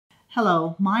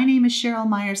Hello, my name is Cheryl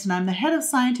Myers and I'm the Head of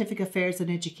Scientific Affairs and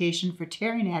Education for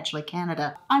Terry Naturally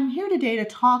Canada. I'm here today to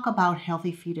talk about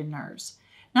healthy feet and nerves.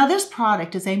 Now, this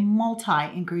product is a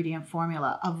multi-ingredient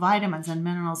formula of vitamins and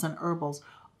minerals and herbals,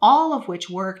 all of which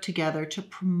work together to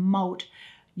promote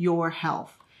your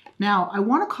health. Now, I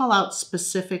want to call out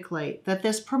specifically that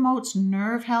this promotes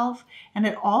nerve health and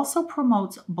it also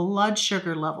promotes blood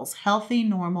sugar levels, healthy,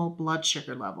 normal blood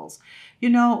sugar levels. You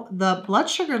know, the blood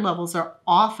sugar levels are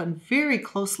often very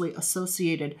closely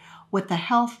associated with the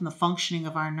health and the functioning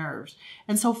of our nerves.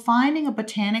 And so finding a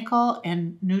botanical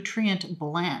and nutrient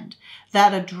blend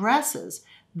that addresses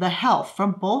the health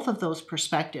from both of those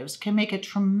perspectives can make a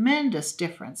tremendous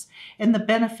difference in the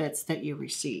benefits that you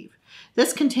receive.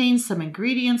 This contains some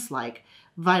ingredients like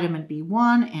vitamin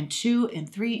B1 and 2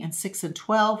 and 3 and 6 and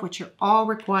 12, which are all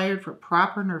required for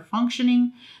proper nerve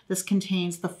functioning. This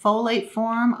contains the folate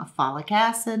form of folic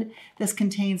acid. This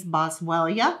contains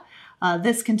boswellia.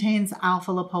 This contains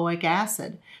alpha lipoic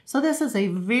acid. So this is a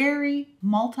very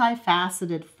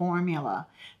multifaceted formula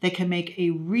that can make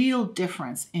a real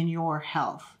difference in your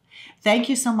health. Thank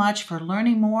you so much for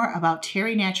learning more about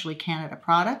Terry Naturally Canada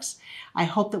products. I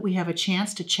hope that we have a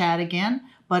chance to chat again,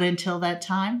 but until that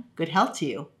time, good health to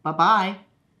you. Bye-bye.